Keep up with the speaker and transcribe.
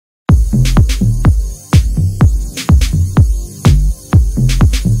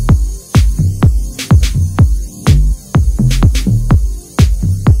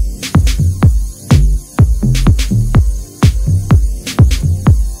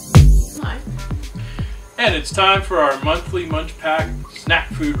And it's time for our monthly Munch Pack snack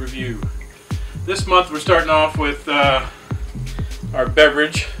food review. This month we're starting off with our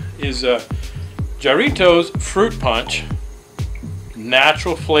beverage is Jarritos Fruit Punch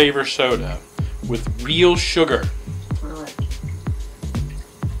natural flavor soda with real sugar.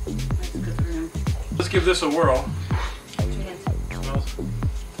 Let's give this a whirl. It smells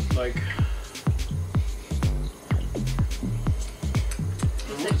like...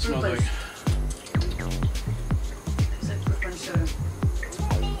 It smells like...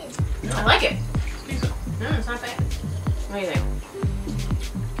 I like it. It's decent. No, it's not bad. What do you think?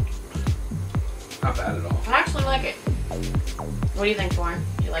 Not bad at all. I actually like it. What do you think, Warren?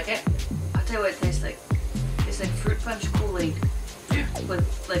 Do you like it? I'll tell you what it tastes like. It's like fruit punch Kool-Aid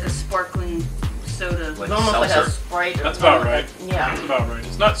with like a sparkling soda. Like It's almost like a seltzer. Sprite. Or That's about right. Yeah. That's about right.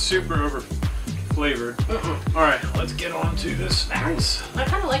 It's not super over flavored. Alright, let's get on to the snacks. I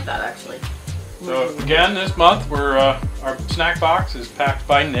kind of like that, actually. So again, this month we're our snack box is packed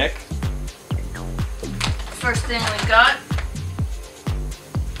by Nick. First thing we got,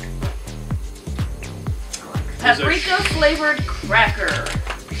 paprika flavored cracker.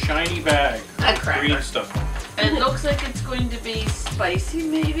 Shiny bag. That cracker. Green stuff. And it looks like it's going to be spicy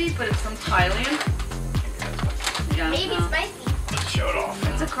maybe, but it's from Thailand. Yeah, Maybe spicy. Let's show it off.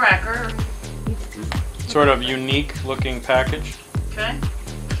 it's a cracker. Sort of unique looking package. Okay.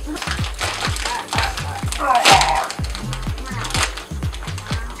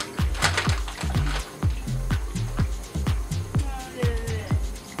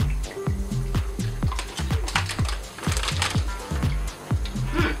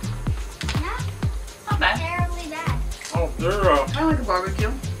 Not bad. Terribly bad. Oh, I like a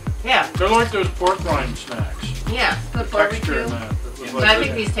barbecue. Yeah. they're like those pork rind snacks. Yeah. Good Texture barbecue. in that. It was But like I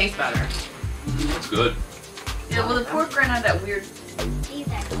think these taste better. That's good. Yeah, well the pork rind had that weird, These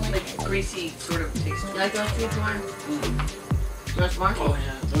are delicious. like greasy sort of taste. You like those two, Warren? You want some more? Oh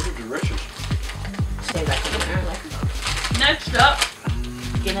yeah, those are delicious. Stay back in there. I like them. Next up,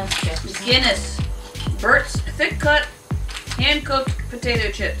 Guinness. Guinness. Burt's Thick Cut Hand Cooked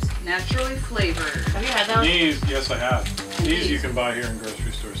Potato Chips. Naturally flavored. Have you had those? These, yes I have. These you can buy here in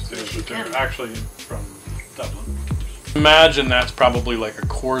grocery stores too, Yes, you but they're can. actually from Dublin. Imagine that's probably like a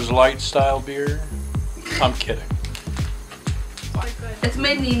Coors Light style beer. I'm kidding. It's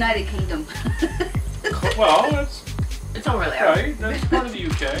made in the United Kingdom. Well, It's not really out. right. That's part of the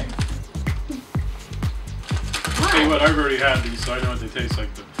UK. Tell you what, I've already had these, so I know what they taste like.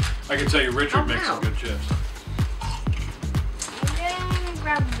 But I can tell you, Richard Oh, makes wow. some good chips. I'm gonna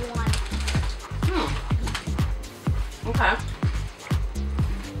grab one. Okay.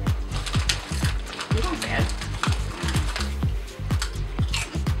 These aren't bad.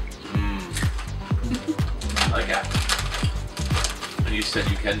 I like that. And you said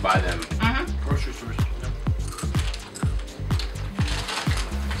you can buy them. Grocery stores.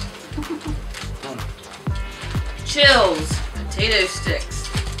 Chills Potato Sticks.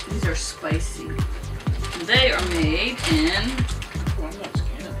 These are spicy. They are made in... Oh, I'm not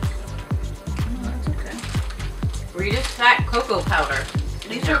scanning. Oh, that's okay. Rita's Fat Cocoa Powder.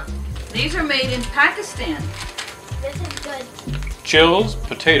 These are made in Pakistan. This is good. Chills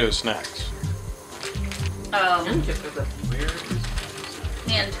potato snacks. And chips are good. Where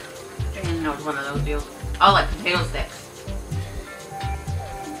is And No, it's one of those deals. I like potato sticks.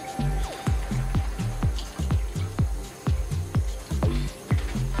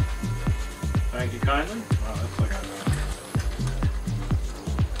 Thank you kindly. Wow, that's like a...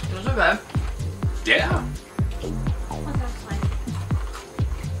 Those are good. Yeah. What's that like?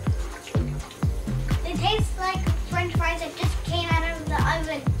 It tastes like French fries that just came out of the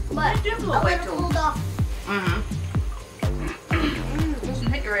oven, but They do a have a little bite little to 'em. cooled off. it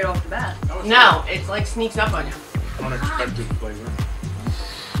doesn't hit you right off the bat. that was No, it's like sneaks up on you. unexpected flavor.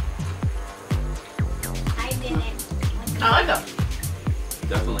 I didn't. I like them.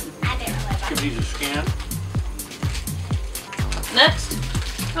 Definitely. I didn't like Give that. these a scan. Next.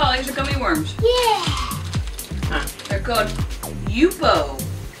 Oh, these are gummy worms. Yeah. They're called Yupo.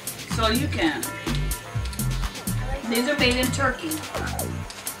 So you can. These are made in Turkey.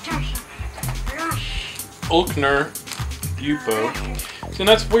 Ulkner Bupo. See, and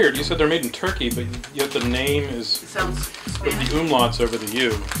that's weird. You said they're made in Turkey, but yet the name is Sounds with the Spanish. umlauts over the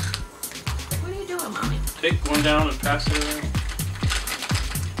U. What are you doing, Mommy? Take one down and pass it around.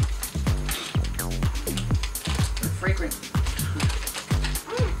 They're fragrant.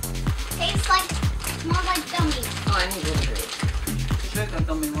 Tastes like, smells like gummy. Oh, I need to drink. It's like a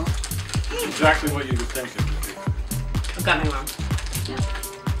gummy worm. Exactly what you would think it would be. A gummy worm. Yeah.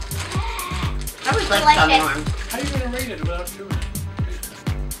 I always like Delicious. gummy worms. How are you going to rate it without chewing it?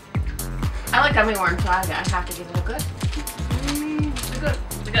 I like gummy worms, so I have to give it a good. They're good.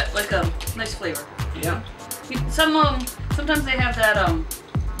 They got like a nice flavor. Yeah. Sometimes they have that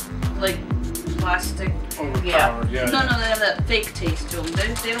like plastic. Overpowered. Yeah. No, they have that fake taste to them.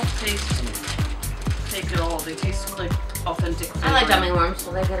 They don't taste fake at all. They taste like authentic flavor. I like gummy worms,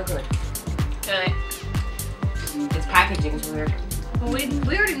 so they get a good. Okay. Its packaging's weird. Well, we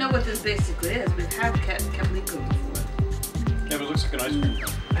already know what this basically is. We've had Caplico before. Yeah, but it looks like an ice cream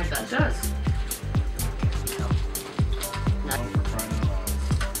cone. It does. Oh, for crying out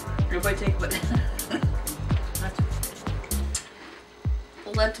loud. Everybody take what?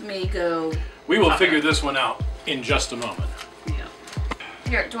 Let me go. We will figure this one out in just a moment. Yeah.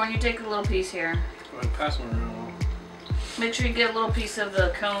 Here, Dorn, you take a little piece here. Go ahead and pass one around. Make sure you get a little piece of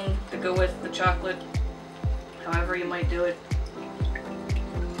the cone to go with the chocolate. However you might do it.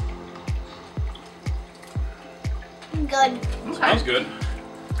 Good. Sounds good.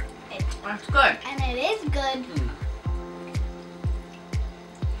 That's good. And it is good.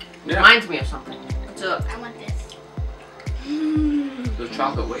 Yeah. Reminds me of something. What's up? I want this. The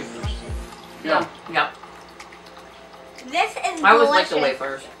chocolate wafers. Yeah. Yeah. This is I always like the delicious.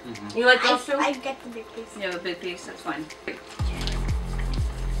 wafers. You like those too? I get the big piece. You have a big piece, that's fine.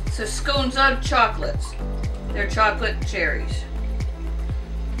 So scones of chocolates. They're chocolate cherries.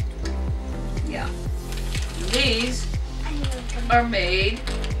 Yeah. These I love them. are made.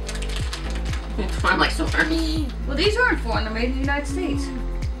 I'm like so Well, these aren't foreign. They're made in the United States.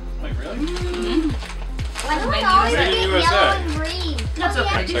 Like, really? Why do Made I always Made in get USA. yellow and green? That's Oh,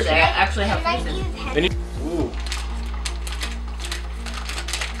 okay. yeah. These I actually have Should I food in. use head- They need. Ooh.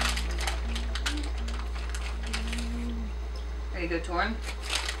 There you go, Torn.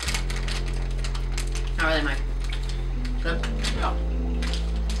 How are they, Mike? Good? Yeah.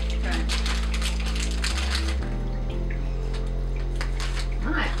 Okay.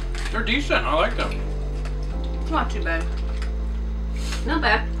 Alright. They're decent. I like them. It's not too bad. Not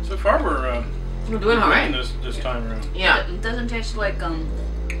bad. So far, we're We're doing alright. this time around. Yeah. It doesn't taste like quite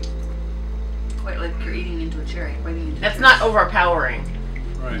like you're eating into a cherry. Biting into a That's cherry. not overpowering.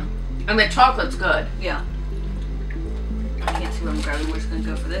 Right. And the chocolate's good. Yeah. I can't see what I'm grabbing. We're just gonna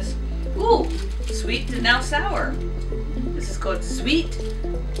go for this. Ooh, sweet and now sour. This is called sweet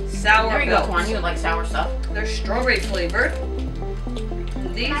sour. There you go, bells. Torn. You like sour stuff? They're strawberry flavored.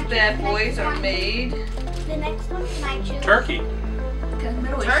 These bad boys are made. The next one can I choose? Turkey.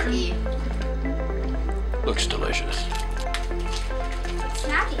 Middle Turkey. Looks delicious.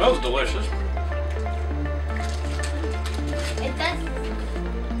 Snappy. Smells delicious. It does.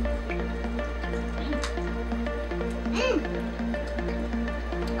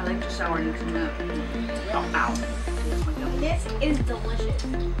 I like the sourness in that. Oh, ow. This is delicious.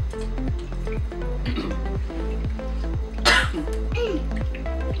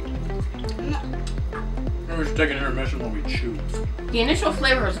 We're just taking intermission while we chew. The initial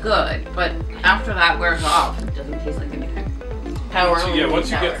flavor is good, but after that wears off, it doesn't taste like anything. Power So yeah,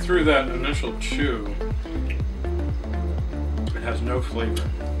 once you sour. get through that initial chew, it has no flavor.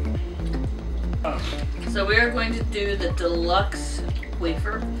 So we are going to do the deluxe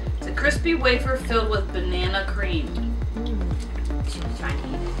wafer. It's a crispy wafer filled with banana cream. She was trying to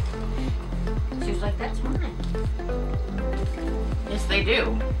eat it. She was like, that's mine. Yes, they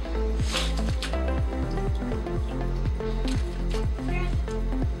do.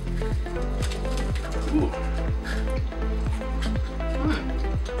 Ooh.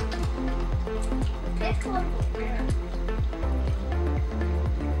 This one.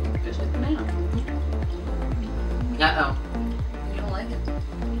 Just like banana. Uh-oh. You don't like it?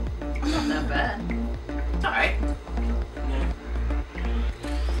 It's not that bad. It's alright.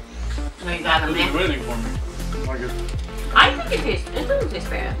 No, you got them Doesn't do there. anything for me. Like it's I think it doesn't taste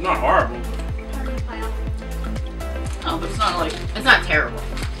bad. not horrible. Oh, but it's not like It's not terrible.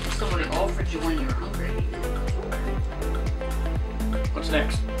 somebody offered you when you were hungry. What's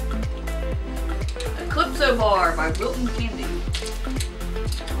next? Eclipso Bar by Wilton Candy.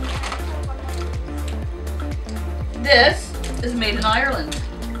 This is made in Ireland.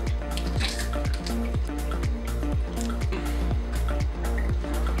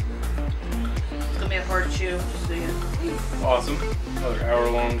 It's gonna be a hard chew, just so you. Awesome. Another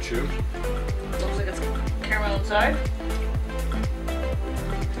hour-long chew. Looks like it's caramel inside.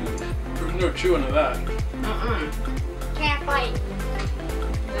 There's no chewing of that. Mm-mm. Can't bite.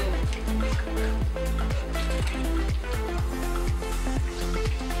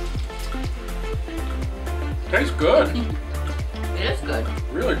 Tastes good. It is good.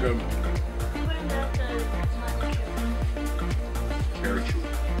 Really good. Cherry chew.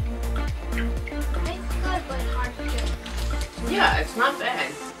 It's good, but hard to chew. Yeah, it's not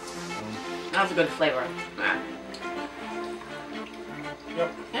bad. That's a good flavor.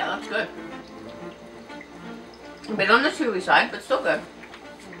 Yep. Yeah, that's good. A bit on the chewy side, but still good.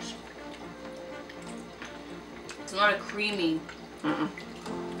 It's not a creamy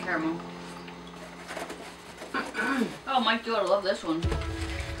caramel. Oh, Mike, you ought to love this one.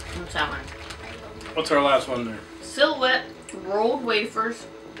 What's that one? What's our last one there? Silhouette rolled wafers,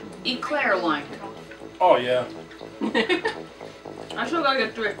 eclair line. Oh yeah. I still gotta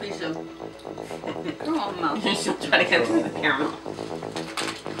get through a piece of. Come on, You mouse. still try to get through the caramel.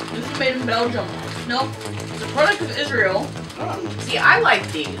 This is made in Belgium. Nope. It's a product of Israel. See, I like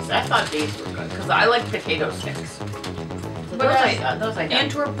these. I thought these were good because I like potato sticks. So But those I got.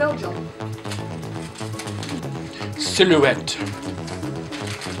 Antwerp, Belgium. Silhouette.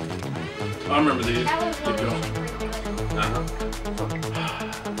 I remember these. That was Keep really going.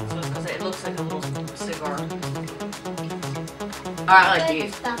 Because it looks like a little cigar. I like good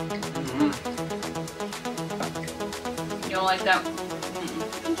these. stuff. You don't like that?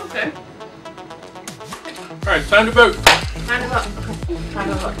 It's okay. All right, time to vote. Kind of up.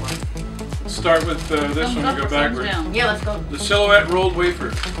 Kind of up. Let's start with this Thumbs one up and go or thumbs backwards. down? Yeah, let's go. The Silhouette rolled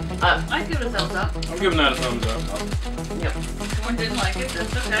wafer. I'd give it a thumbs up. I'm giving that a thumbs up. Yep. Someone didn't like it,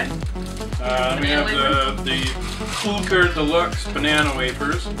 that's okay. We have the Ulker Deluxe banana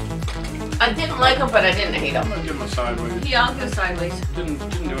wafers. I didn't like them, but I didn't hate I'm them. gonna give them a sideways. Yeah, I'll go sideways. Didn't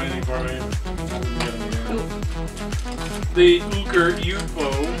do anything for me. The Ulker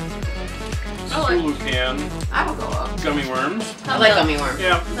UFO Sulucan I will go up. gummy worms. I like gummy worms.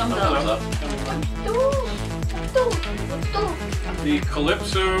 Yeah, Thumbs up. Gummy worms. The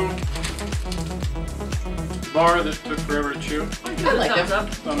Calypso bar that took forever to chew. I'd give it a like thumbs them. up.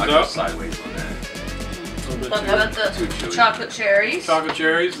 Thumbs I go up. sideways on that. A little bit What too- about Too the chewy. chocolate cherries? Chocolate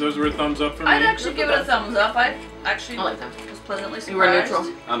cherries, those were a thumbs up for me. I'd actually give it a thumbs up. I actually I like them. was pleasantly You were surprised.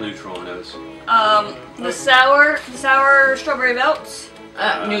 neutral. I'm neutral on those. The sour strawberry belts.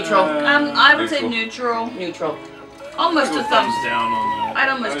 Neutral. I would say neutral. Neutral. Almost Go a thumbs. down on that. I'd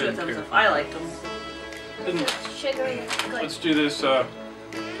almost do a didn't thumbs care. up. I liked them. Didn't- Sugary. Good. Let's do this, The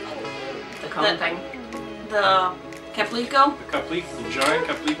cone thing. The Caplico. the Caplico, the giant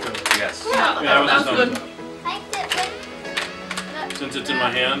Caplico. Yes. Yeah, Yeah, that was a that's thumbs good. up. Liked it with Since it's in my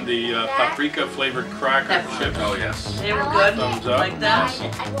hand, the paprika flavored cracker Definitely. chips. Oh yes. They were I good. Thumbs up. Like that.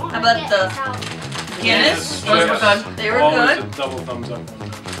 I won't How about get the- sour. Guinness. Those were chips. good. They were Always good. a double thumbs up.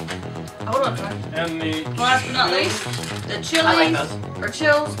 Hold on, try. And the Last but not least, the I like chilies those. or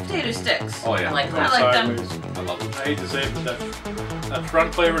chills potato sticks. Oh yeah. I like I them. like them. sideways. I love them. I hate to say it, but that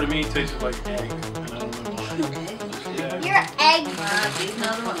front flavor to me tasted like egg. And I don't know why. Yeah. Your egg. These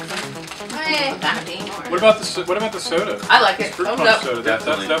another one. That being orange. What about the soda? I like it. Fruit Thumbs punch up. soda. That's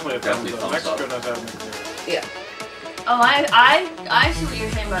Definitely. definitely a thumbs Definitely up. thumbs Mexico up. does have mixed Yeah. Oh, I see what you're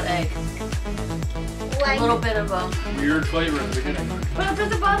saying about egg. A Like, little bit of a, weird flavor in the beginning. but at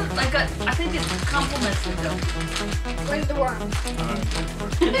the bottom, like I think it complements it though. where's the worm?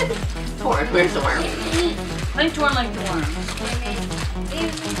 Torn. Where's the worm? I think Torn like the worm.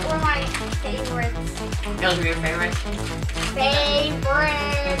 These were my favorites. Those were your favorites?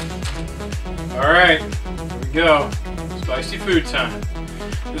 Favorite. All right, here we go. Spicy food time.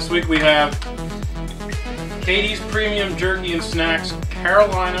 This week we have Katie's Premium Jerky and Snacks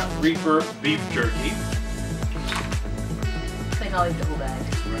Carolina Reaper Beef Jerky. I think I'll eat the whole bag.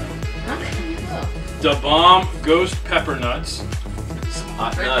 Oh. Da Bomb Ghost Pepper Nuts. Some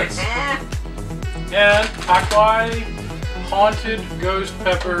hot nuts. And Hawaii Haunted Ghost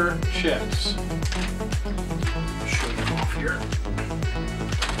Pepper Chips. Show them off here.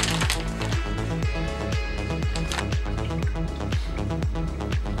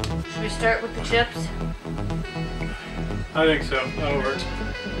 Should we start with the chips? I think so. That'll work.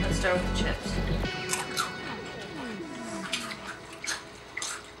 Let's start with the chips.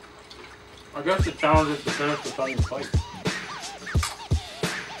 I guess the challenge is to finish the funny bite.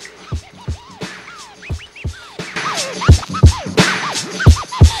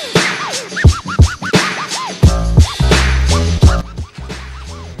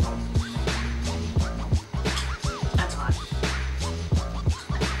 That's hot.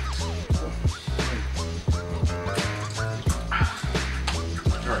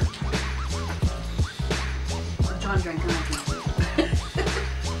 All right. John drank enough.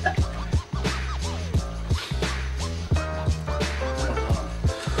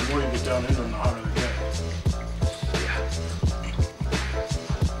 The more you get down into them, the hotter they get.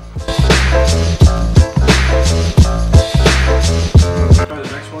 Try the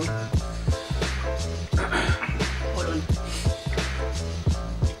next one. Hold on.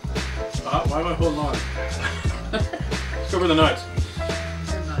 Why am I holding on? Let's go for the nuts.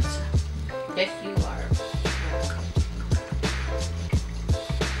 They're nuts. Yes, you are.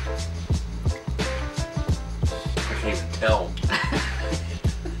 I can't even tell.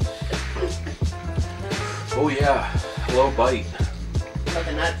 Oh yeah, hello bite. Look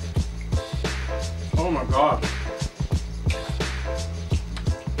at nuts. Oh my god.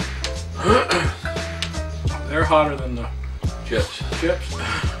 They're hotter than the Chips. chips.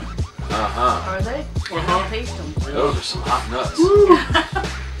 Uh-huh. Are they? I don't taste them. Those are some hot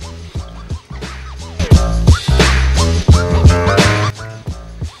nuts.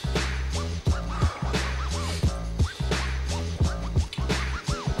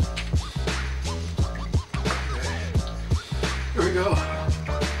 Here we go.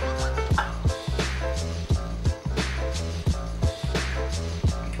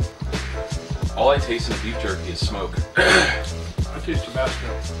 All I taste in beef jerky is smoke. I taste Tabasco.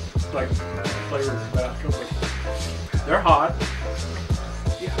 Like flavor of Tabasco, but they're hot.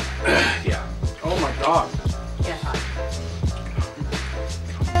 Yeah. Yeah. Oh my god. Yeah, hot.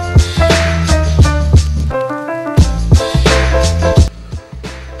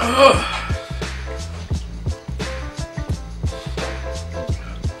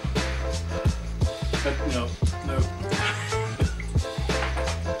 No.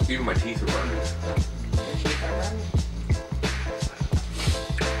 Even my teeth are burning. Your teeth are burning.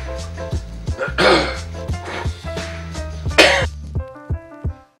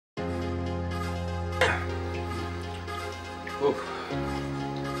 Oof.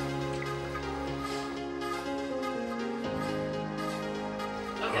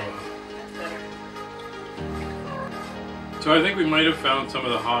 Okay, that's better. So I think we might have found some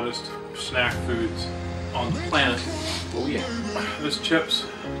of the hottest snack foods on the planet. Oh yeah. Those chips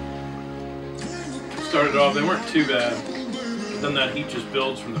started off, they weren't too bad. But then that heat just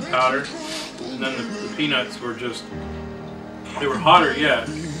builds from the powder. And then the peanuts were just, they were hotter, yeah.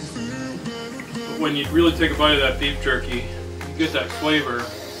 But when you really take a bite of that beef jerky, you get that flavor.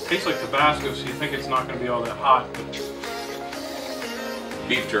 It tastes like Tabasco, so you think it's not going to be all that hot. But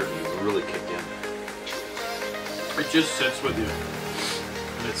Beef jerky really kicked in. it just sits with you.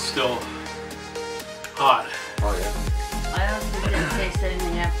 And it's still hot. Oh yeah. I honestly didn't taste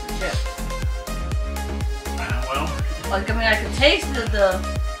anything after the chips. Well, Like, I mean, I could taste the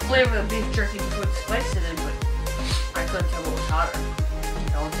flavor of beef jerky before the spice it in, but I couldn't tell what was hotter.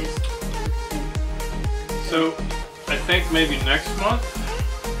 It all tastes. so I think maybe next month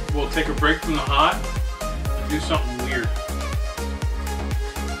we'll take a break from the hot and do something weird.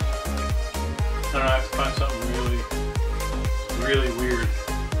 I don't know, I have to find something really weird.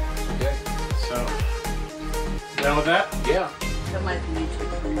 Okay. So, down with that? Yeah. That might be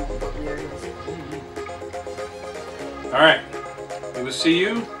YouTube for more hilarious. Alright, we will see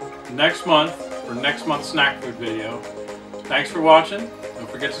you next month for next month's snack food video. Thanks for watching. Don't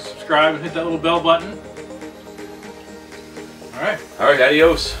forget to subscribe and hit that little bell button. Alright. Alright,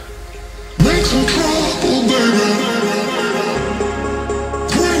 adios. Make some trouble, baby.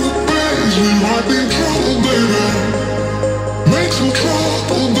 Bring the bags, we might be in trouble, baby. Make some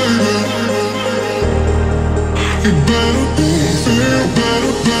trouble, baby. It better be, feel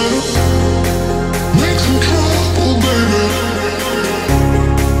better. Make some trouble.